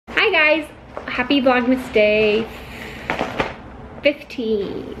guys, happy Vlogmas day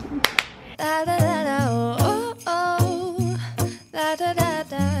 15. Da, da, da, da, oh, oh, da, da, da,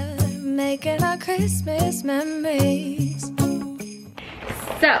 da, making our Christmas memories.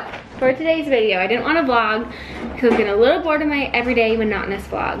 So, for today's video, I didn't want to vlog because I'm getting a little bored of my everyday monotonous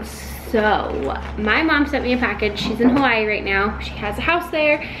vlogs. So, my mom sent me a package. She's in Hawaii right now. She has a house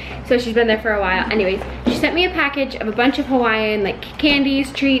there, so she's been there for a while. Anyways, she sent me a package of a bunch of Hawaiian, like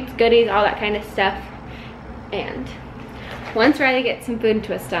candies, treats, goodies, all that kind of stuff. And once Riley gets some food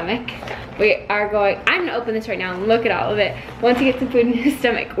into his stomach, we are going, I'm gonna open this right now and look at all of it. Once he gets some food in his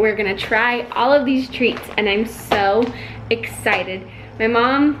stomach, we're gonna try all of these treats, and I'm so excited. My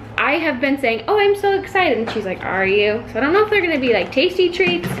mom, I have been saying, oh, I'm so excited, and she's like, are you? So I don't know if they're gonna be like tasty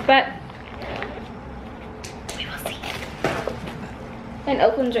treats, but we will see. And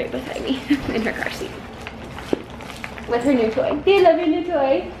Oakland's right beside me in her car seat with her new toy. Do you love your new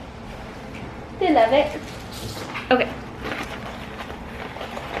toy? Do you love it? Okay.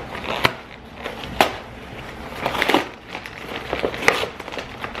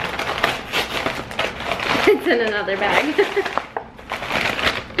 It's in another bag.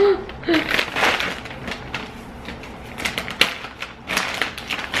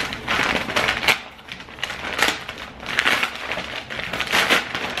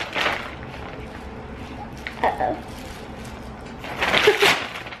 Uh-oh.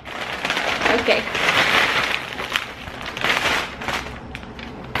 Okay.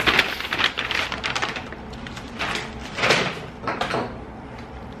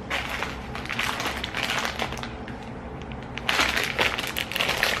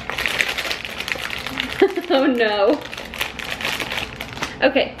 Oh no.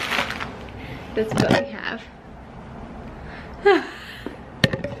 Okay, this is what we have.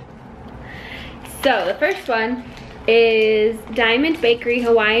 So the first one is Diamond Bakery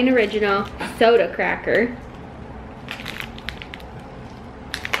Hawaiian Original Soda Cracker.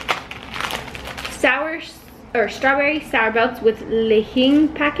 Strawberry sour belts with lihing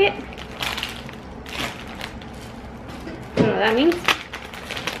packet. I don't know what that means.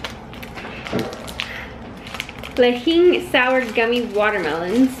 Lihing sour gummy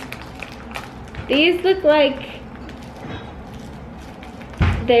watermelons. These look like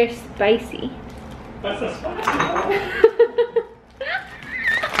they're spicy. That's a spicy.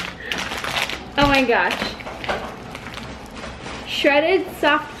 Oh my gosh. Shredded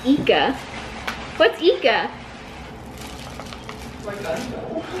soft Ika. What's Ika?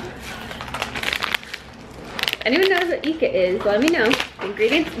 Anyone knows what Ika is, let me know. The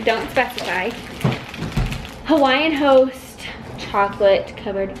ingredients don't specify. Hawaiian Host chocolate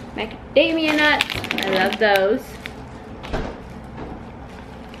covered macadamia nuts. I love those.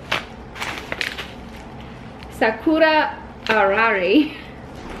 Sakura Arari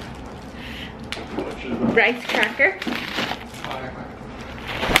rice cracker.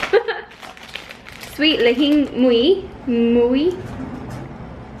 Sweet lihing mui.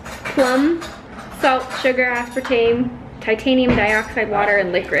 Plum, salt, sugar, aspartame, titanium dioxide, water,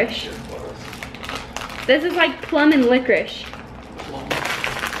 and licorice. This is like plum and licorice.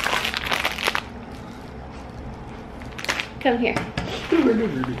 Come here.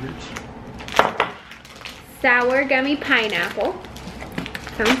 Sour gummy pineapple.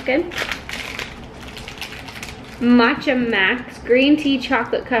 Sounds good. Matcha Max green tea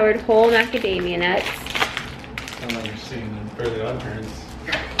chocolate covered whole macadamia nuts. Sound like you're seeing the Fairly Odd Parents.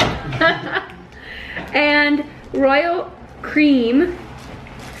 And royal cream,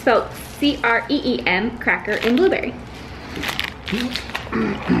 spelled C-R-E-E-M, cracker and blueberry.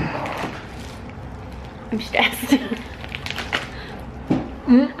 I'm stressed.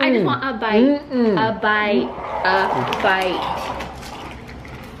 I just want a bite, a bite, a bite.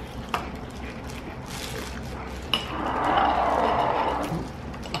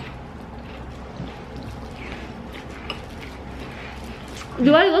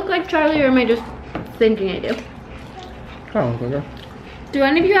 Do I look like Charlie, or am I just thinking I do? Oh, okay. Do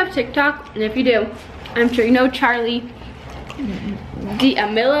any of you have TikTok? And if you do, I'm sure you know Charlie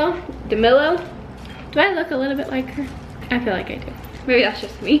D'Amelio. Do I look a little bit like her? I feel like I do. Maybe that's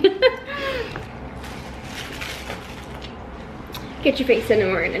just me. Get your face in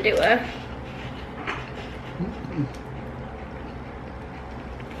and we're gonna do a...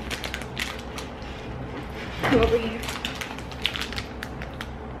 Come over here.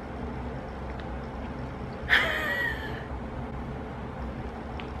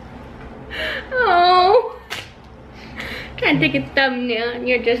 Oh, trying to take a thumbnail and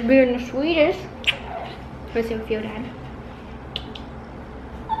you're just being the sweetest. Let's see what you feel, Dad.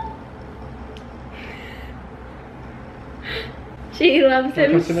 She loves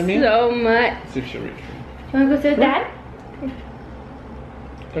him Wanna come sit with me? so much. See if she'll reach. Wanna go sit with Dad?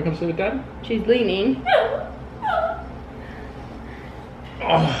 Don't come sit with Dad? She's leaning.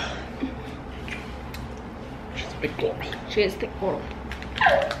 Oh. She's a big girl. She is the girl.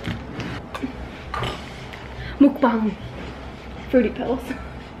 Mukbang. Fruity Pebbles.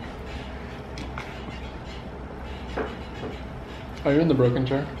 Are you in the broken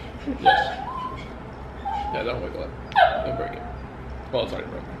chair? Yes. Yeah, don't wiggle it. Don't break it. Well, it's already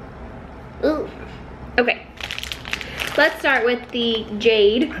broken. Ooh. Okay. Let's start with the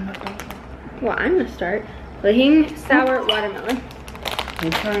Jade. Well, I'm gonna start. Licking sour watermelon.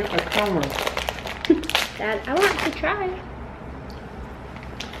 I'm trying a camera. Dad, I want to try.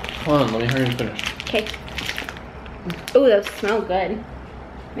 Hold on, let me hurry and finish. Okay. Ooh, those smell good.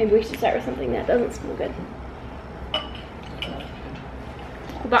 Maybe we should start with something that doesn't smell good.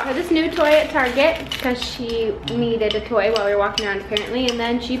 We bought her this new toy at Target because she needed a toy while we were walking around apparently, and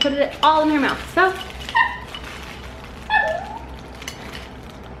then she put it all in her mouth. So,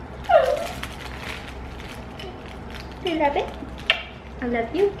 I love it. I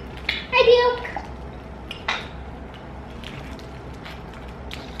love you. I do.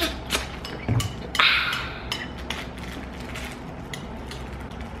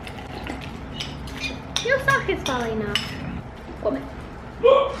 Your sock is falling off. Woman.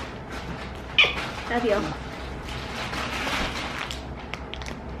 Love you.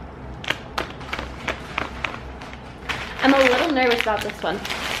 I'm a little nervous about this one.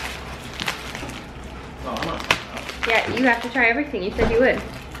 Oh, I'm not. Yeah, you have to try everything. You said you would.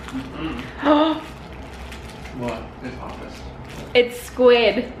 Mm-hmm. What? It's office. It's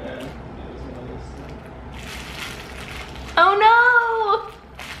squid. Yeah. Oh no!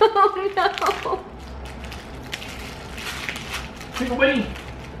 Oh no! Take away.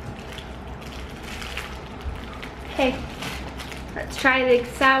 Okay, let's try the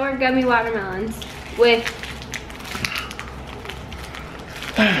sour gummy watermelons with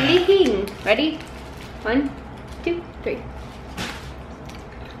leaking. Ready? 1, 2, 3.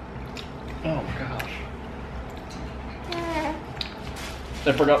 Oh gosh.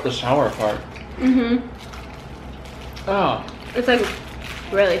 I forgot the sour part. Mm-hmm. Oh. It's like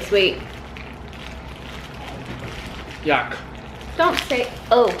really sweet. Yuck. Don't say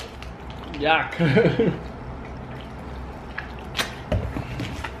oh. Yuck.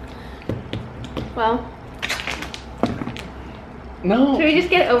 Well, No. should we just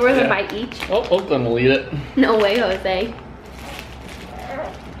get over the Yeah. bite each? Oh, then we'll eat it. No way, Jose.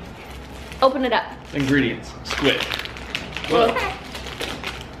 Open it up. Ingredients. Squid.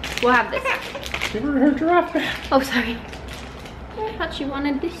 We'll have this. Give her her giraffe back. Oh, sorry. I thought you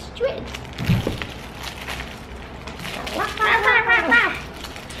wanted this squid.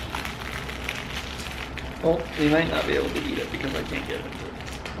 Well, we might not be able to eat it because I can't get it.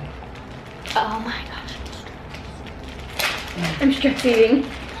 Oh my gosh. I'm stress eating.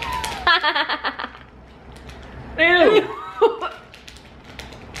 Ew!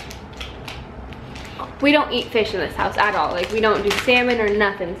 We don't eat fish in this house at all. Like, we don't do salmon or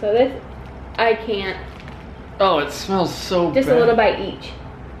nothing. So this, I can't. Oh, it smells so Just bad. a little bite each.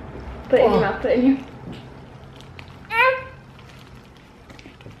 Put it in your mouth, put it in your...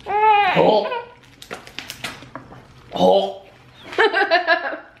 Oh. Oh.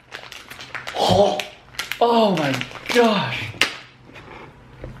 Oh. Oh my gosh.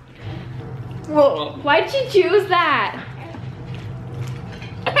 Whoa. Why'd you choose that?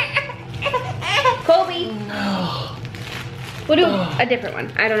 Colby. No. We'll do a different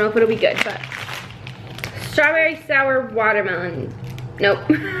one. I don't know if it'll be good, but strawberry sour watermelon. Nope.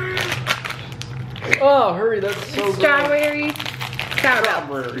 Oh, hurry, that's so good. Strawberry sour belt.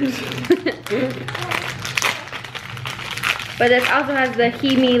 Strawberries. But this also has the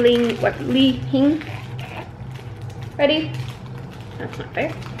himi ling, what, li hing. Ready? That's not fair.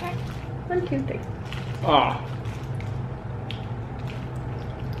 1, 2, 3. Ah.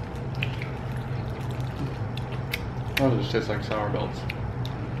 Oh, this tastes like sour belts.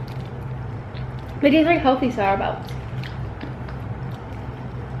 But these are healthy sour belts.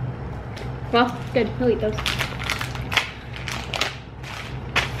 Well, good, we'll eat those.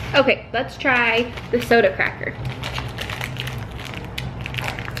 Okay, let's try the soda cracker.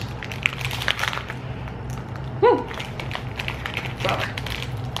 Woo! Sour.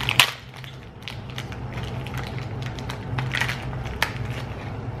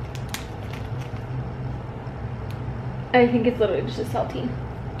 I think it's literally just a saltine.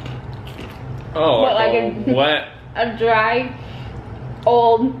 Oh, What, like like a- wet. A dry,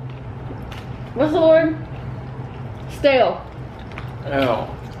 old, what's the word? Stale. Ew.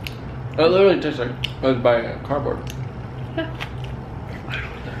 It literally tastes like it was by cardboard. Yeah.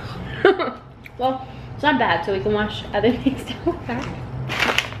 Well, it's not bad, so we can watch other things down back.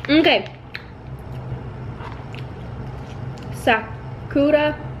 Okay.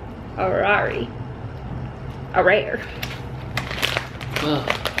 Sakura Arari. A rare.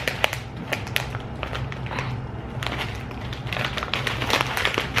 Ugh.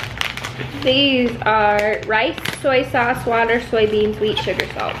 These are rice, soy sauce, water, soybeans, wheat, sugar,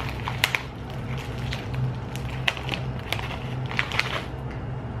 salt.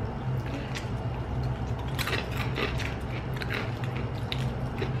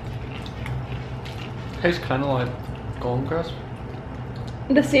 Tastes kind of like Golden Crisp.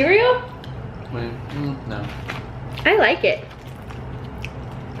 The cereal? Wait, no. I like it.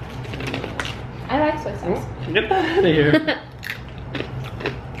 I like soy sauce. Get that out of here.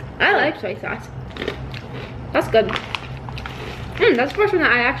 I like soy sauce. That's good. That's the first one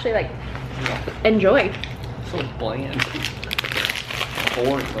that I actually like enjoy. So bland.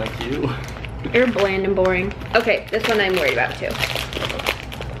 Boring like you. You're bland and boring. Okay, this one I'm worried about too.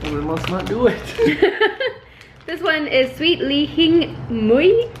 We must not do it. This one is sweet lihing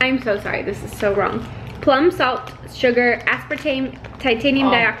mui. I'm so sorry, this is so wrong. Plum, salt, sugar, aspartame, titanium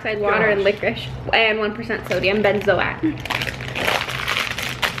dioxide, water, and licorice, and 1% sodium benzoate.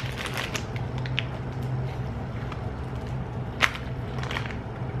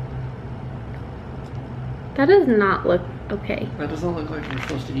 That does not look okay. That doesn't look like you're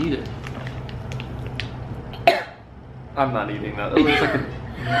supposed to eat it. I'm not eating that. That looks like a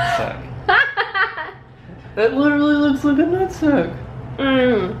nutsack. That literally looks like a nutsack.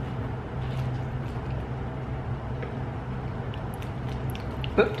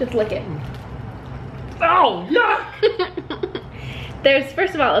 Just lick it. Oh, yuck! There's,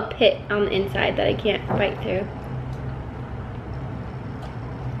 first of all, a pit on the inside that I can't bite through.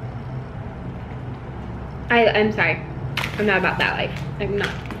 I'm sorry. I'm not about that life. I'm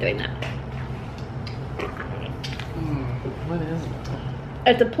not doing that. What is it?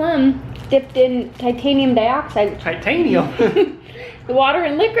 It's a plum dipped in titanium dioxide. Titanium? The water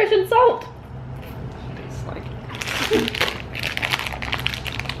and licorice and salt. Tastes like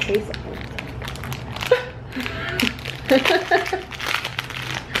Tastes like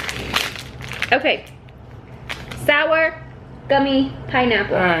Okay. Sour gummy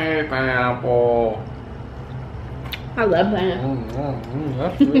pineapple. Hey, pineapple. I love pineapple.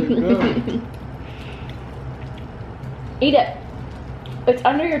 That's really good. Eat it. It's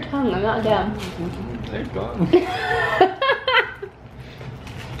under your tongue. I'm not dumb. They're gone.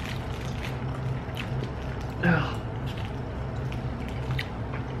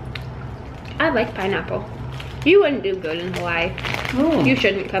 I like pineapple. You wouldn't do good in Hawaii. Oh, You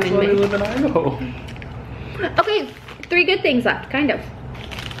shouldn't come in why do you May. live in Idaho? Okay, 3 good things left, kind of.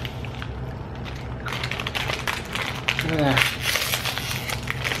 Ugh.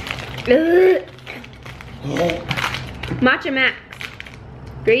 Matcha Max.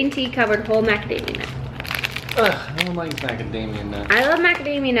 Green tea covered whole macadamia nut. Ugh, I don't like macadamia nuts. I love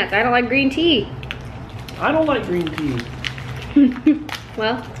macadamia nuts. I don't like green tea. I don't like green tea.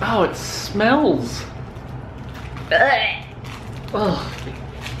 Well. Oh, it smells. Ugh. Ugh.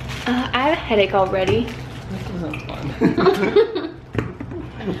 I have a headache already. This isn't fun.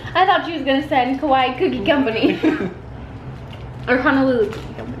 I thought she was gonna send Kauai Cookie Company. Or Honolulu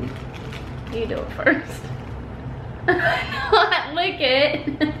Cookie Company. You do it first. Not lick it.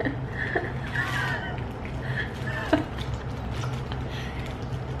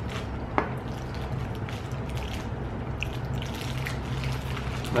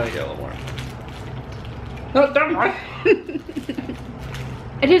 Now you get a little more. No, don't worry.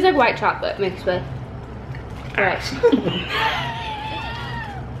 It tastes like white chocolate mixed with rice.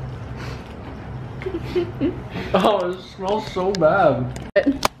 Oh, it smells so bad.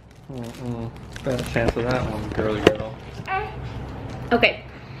 Bad chance of that one, girly girl. Okay.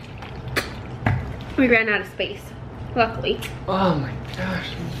 We ran out of space, luckily. Oh my gosh.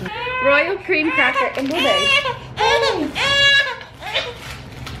 Royal cream cracker and blueberries.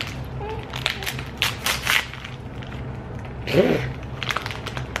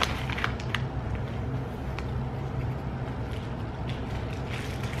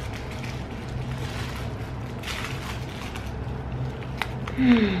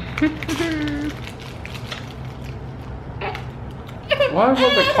 Why is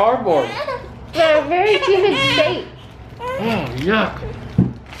it the cardboard? They're very cute shape. Oh, yuck.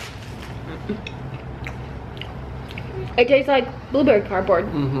 It tastes like blueberry cardboard.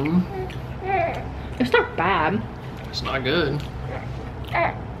 Mm-hmm. It's not bad. It's not good.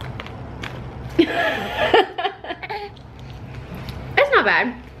 It's not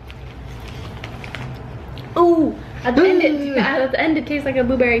bad. Ooh, at the end it tastes like a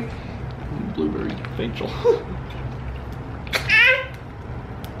blueberry. blueberry facial.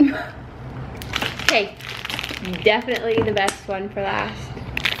 Okay, definitely the best one for last.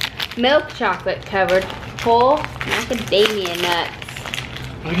 Milk chocolate covered whole macadamia nuts.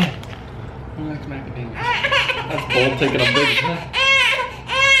 Look at it. Who likes macadamia? That's bold taking a big hit.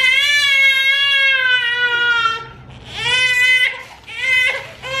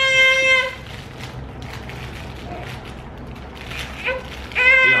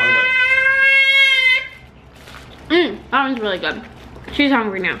 That one's really good. She's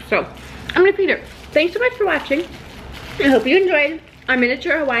hungry now, so I'm gonna feed her. Thanks so much for watching. I hope you enjoyed our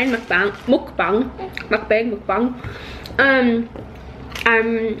miniature Hawaiian mukbang.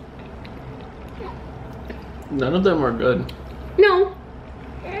 None of them are good. No.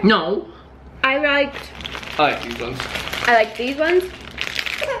 No. I like these ones. I like these ones.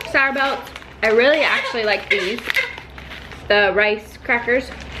 Sour belts. I really actually like these. The rice crackers.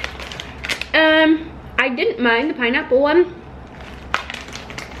 I didn't mind the pineapple one.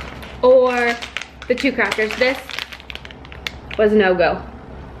 Or the 2 crackers. This was no-go.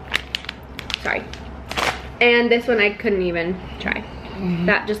 Sorry. And this one I couldn't even try.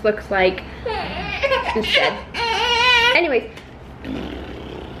 That just looks like instead. Anyways.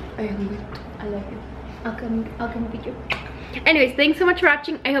 I like it. I'll come feed you. Anyways, thanks so much for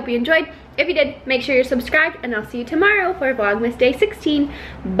watching. I hope you enjoyed. If you did, make sure you're subscribed, and I'll see you tomorrow for Vlogmas Day 16.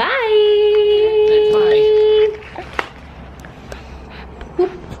 Bye. Bye.